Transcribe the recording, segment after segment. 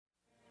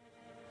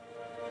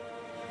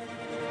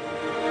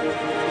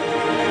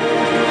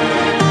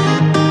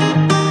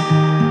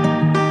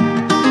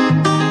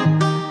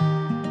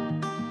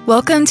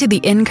Welcome to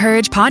the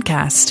Encourage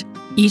podcast.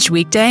 Each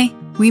weekday,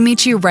 we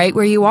meet you right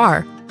where you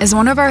are as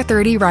one of our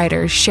 30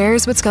 writers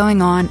shares what's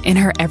going on in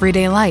her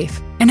everyday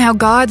life and how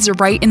God's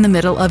right in the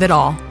middle of it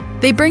all.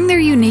 They bring their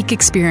unique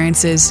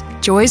experiences,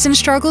 joys and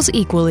struggles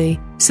equally,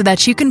 so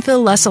that you can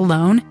feel less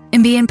alone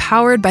and be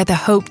empowered by the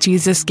hope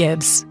Jesus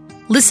gives.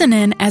 Listen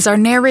in as our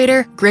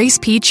narrator, Grace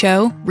P.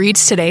 Cho,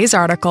 reads today's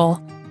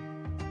article.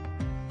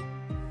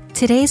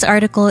 Today's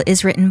article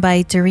is written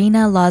by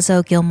Dorina,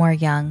 Lazo,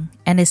 Gilmore-Young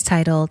and is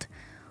titled,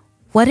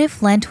 What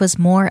if Lent was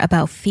more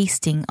about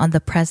feasting on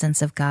the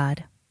presence of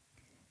God?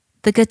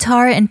 The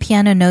guitar and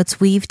piano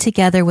notes weaved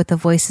together with the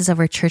voices of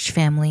our church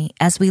family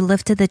as we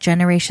lifted the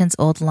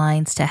generations-old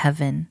lines to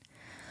heaven.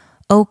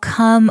 O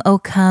come,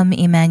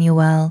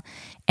 Emmanuel,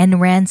 and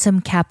ransom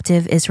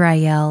captive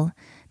Israel,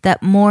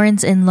 that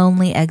mourns in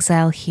lonely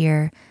exile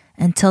here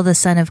until the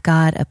Son of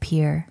God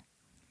appear.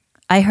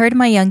 I heard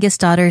my youngest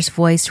daughter's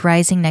voice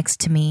rising next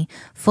to me,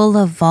 full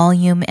of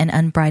volume and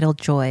unbridled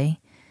joy.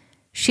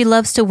 She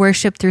loves to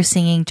worship through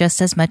singing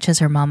just as much as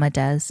her mama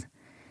does.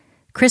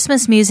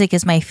 Christmas music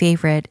is my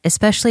favorite,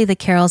 especially the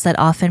carols that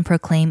often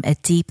proclaim a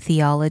deep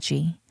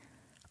theology.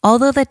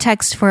 Although the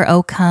text for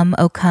O come,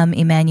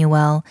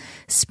 Emmanuel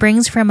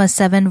springs from a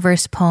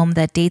 7-verse poem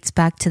that dates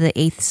back to the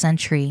 8th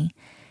century,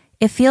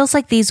 it feels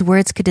like these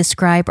words could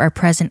describe our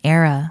present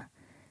era.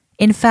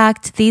 In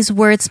fact, these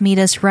words meet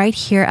us right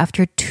here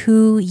after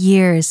 2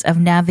 years of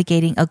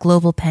navigating a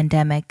global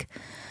pandemic,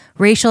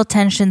 racial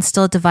tensions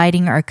still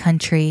dividing our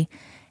country,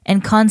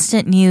 and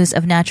constant news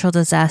of natural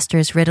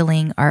disasters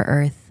riddling our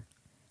earth.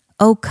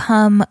 O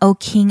come, O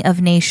King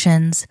of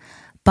nations,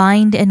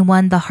 bind in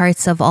one the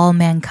hearts of all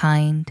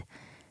mankind.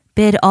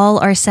 Bid all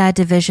our sad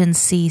divisions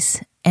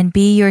cease, and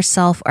be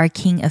yourself our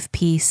King of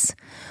peace.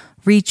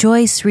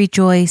 Rejoice,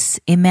 rejoice,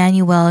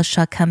 Emmanuel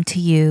shall come to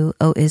you,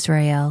 O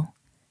Israel.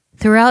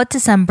 Throughout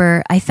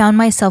December, I found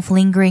myself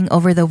lingering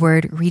over the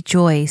word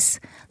rejoice,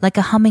 like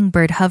a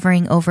hummingbird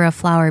hovering over a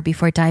flower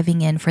before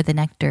diving in for the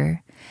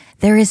nectar.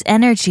 There is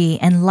energy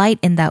and light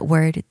in that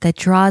word that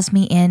draws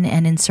me in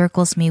and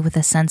encircles me with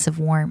a sense of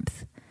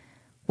warmth.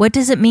 What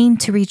does it mean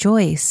to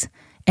rejoice?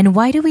 And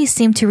why do we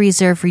seem to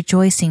reserve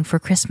rejoicing for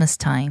Christmas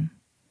time?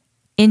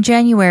 In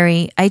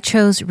January, I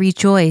chose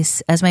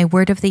rejoice as my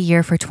word of the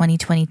year for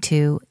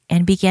 2022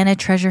 and began a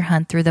treasure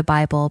hunt through the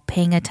Bible,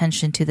 paying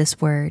attention to this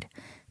word.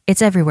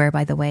 It's everywhere,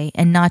 by the way,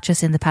 and not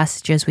just in the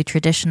passages we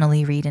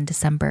traditionally read in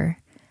December.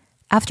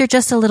 After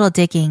just a little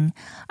digging,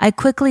 I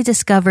quickly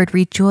discovered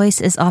rejoice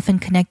is often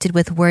connected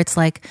with words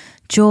like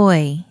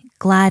joy,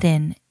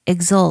 gladden,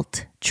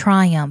 exult,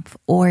 triumph,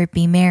 or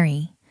be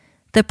merry.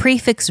 The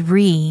prefix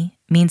re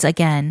means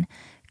again,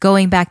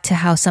 going back to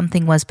how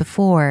something was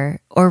before,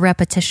 or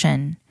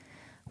repetition.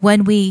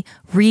 When we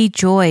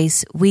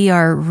rejoice, we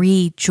are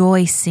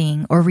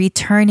rejoicing or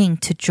returning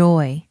to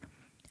joy.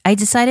 I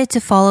decided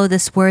to follow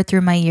this word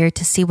through my year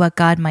to see what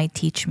God might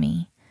teach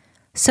me.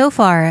 So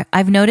far,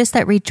 I've noticed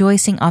that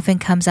rejoicing often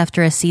comes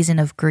after a season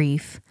of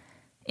grief.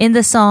 In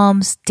the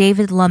Psalms,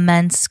 David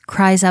laments,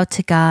 cries out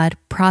to God,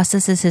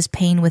 processes his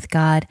pain with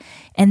God,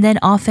 and then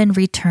often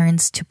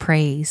returns to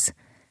praise.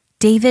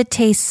 David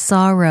tastes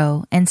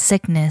sorrow and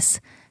sickness,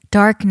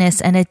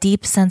 darkness, and a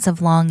deep sense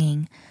of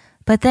longing,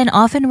 but then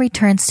often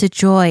returns to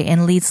joy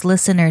and leads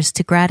listeners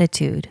to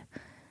gratitude.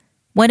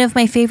 One of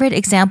my favorite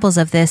examples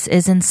of this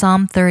is in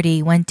Psalm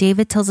 30 when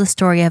David tells a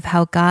story of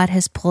how God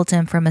has pulled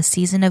him from a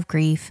season of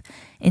grief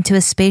into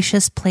a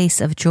spacious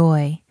place of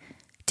joy.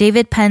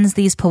 David pens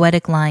these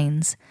poetic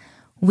lines,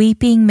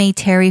 "Weeping may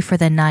tarry for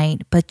the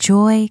night, but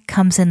joy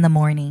comes in the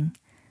morning."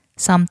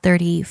 Psalm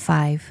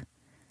 35.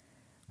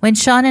 When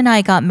Sean and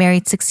I got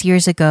married 6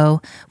 years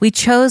ago, we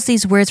chose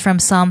these words from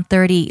Psalm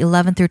 30,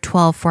 11 through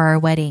 12 for our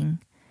wedding.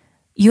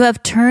 "You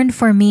have turned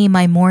for me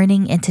my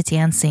mourning into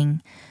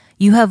dancing.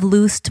 You have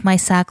loosed my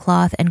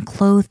sackcloth and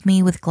clothed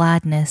me with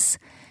gladness,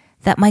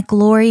 that my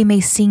glory may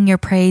sing your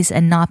praise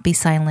and not be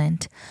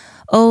silent.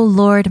 O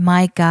Lord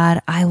my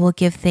God, I will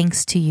give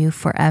thanks to you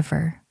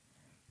forever."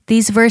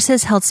 These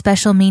verses held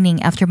special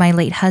meaning after my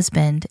late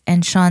husband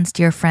and Sean's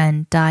dear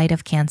friend died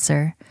of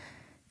cancer.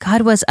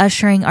 God was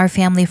ushering our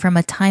family from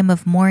a time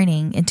of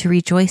mourning into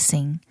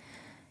rejoicing.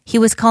 He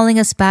was calling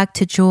us back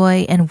to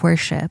joy and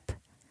worship.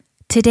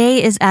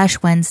 Today is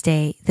Ash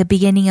Wednesday, the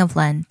beginning of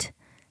Lent.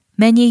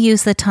 Many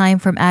use the time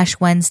from Ash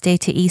Wednesday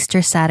to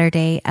Easter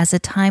Saturday as a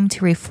time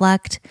to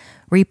reflect,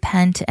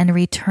 repent, and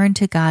return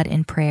to God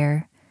in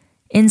prayer.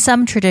 In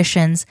some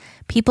traditions,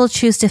 people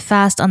choose to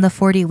fast on the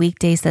 40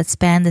 weekdays that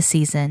span the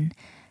season,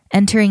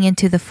 entering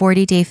into the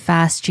 40-day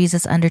fast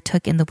Jesus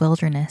undertook in the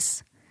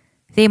wilderness.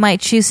 They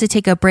might choose to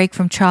take a break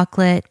from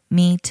chocolate,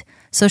 meat,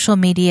 social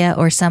media,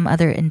 or some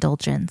other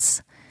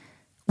indulgence.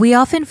 We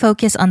often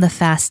focus on the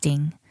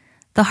fasting.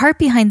 The heart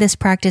behind this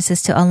practice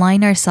is to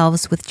align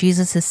ourselves with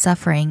Jesus'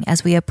 suffering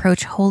as we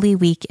approach Holy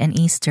Week and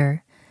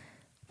Easter.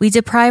 We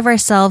deprive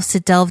ourselves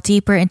to delve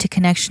deeper into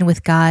connection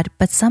with God,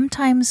 but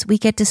sometimes we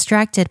get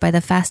distracted by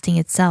the fasting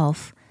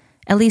itself.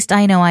 At least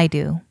I know I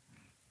do.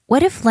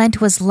 What if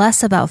Lent was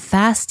less about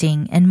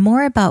fasting and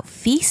more about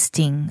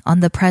feasting on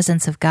the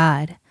presence of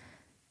God?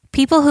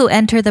 People who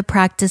enter the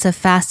practice of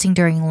fasting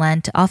during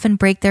Lent often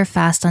break their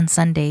fast on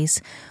Sundays,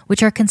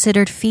 which are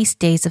considered feast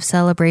days of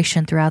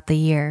celebration throughout the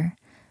year.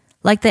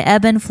 Like the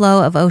ebb and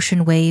flow of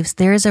ocean waves,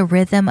 there is a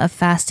rhythm of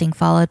fasting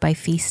followed by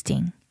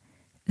feasting.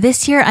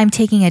 This year, I'm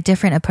taking a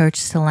different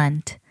approach to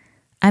Lent.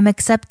 I'm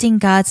accepting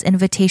God's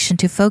invitation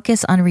to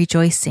focus on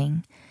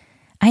rejoicing.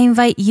 I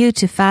invite you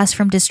to fast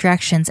from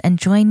distractions and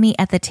join me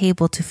at the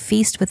table to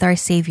feast with our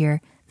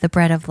Savior, the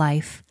bread of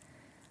life.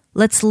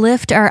 Let's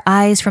lift our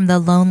eyes from the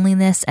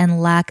loneliness and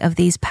lack of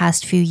these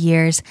past few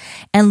years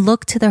and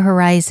look to the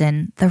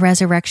horizon, the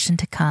resurrection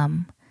to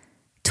come.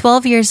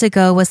 12 years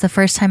ago was the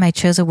first time I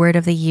chose a word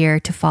of the year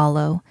to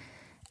follow.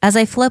 As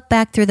I flip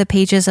back through the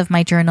pages of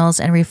my journals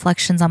and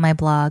reflections on my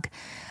blog,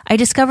 I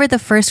discovered the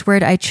first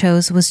word I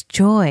chose was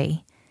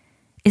joy.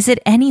 Is it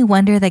any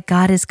wonder that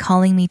God is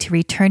calling me to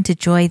return to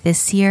joy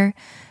this year,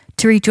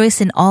 to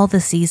rejoice in all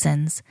the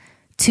seasons,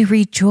 to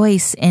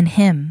rejoice in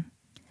Him?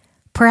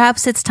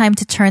 Perhaps it's time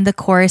to turn the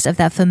chorus of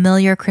that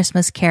familiar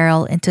Christmas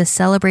carol into a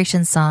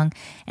celebration song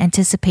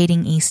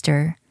anticipating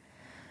Easter.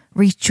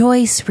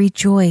 Rejoice,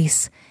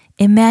 rejoice,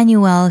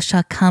 Emmanuel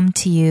shall come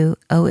to you,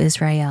 O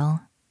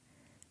Israel.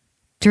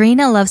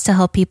 Dorina loves to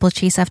help people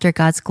chase after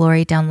God's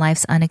glory down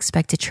life's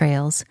unexpected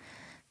trails.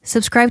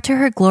 Subscribe to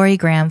her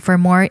Glorygram for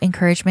more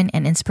encouragement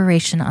and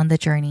inspiration on the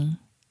journey.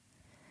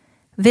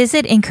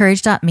 Visit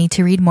encourage.me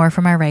to read more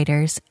from our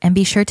writers, and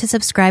be sure to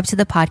subscribe to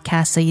the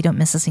podcast so you don't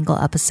miss a single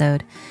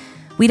episode.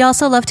 We'd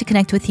also love to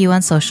connect with you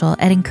on social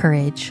at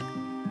Encourage.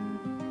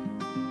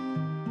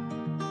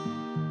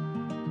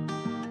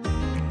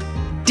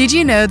 Did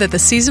you know that the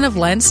season of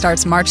Lent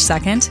starts March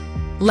 2nd?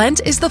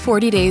 Lent is the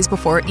 40 days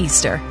before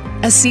Easter,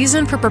 a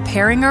season for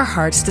preparing our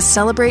hearts to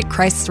celebrate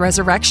Christ's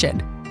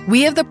resurrection.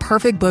 We have the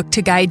perfect book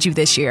to guide you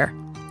this year,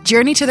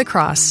 Journey to the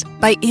Cross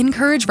by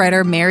Encourage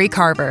writer Mary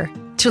Carver.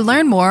 To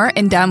learn more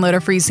and download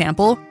a free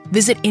sample,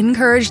 visit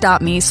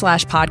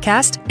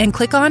encourage.me/podcast and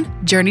click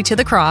on Journey to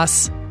the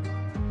Cross.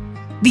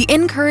 The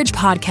Encourage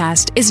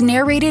podcast is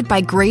narrated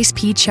by Grace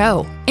P.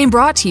 Cho and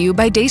brought to you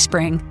by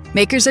Dayspring,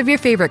 makers of your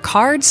favorite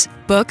cards,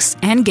 books,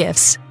 and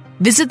gifts.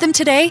 Visit them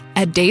today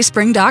at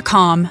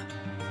dayspring.com.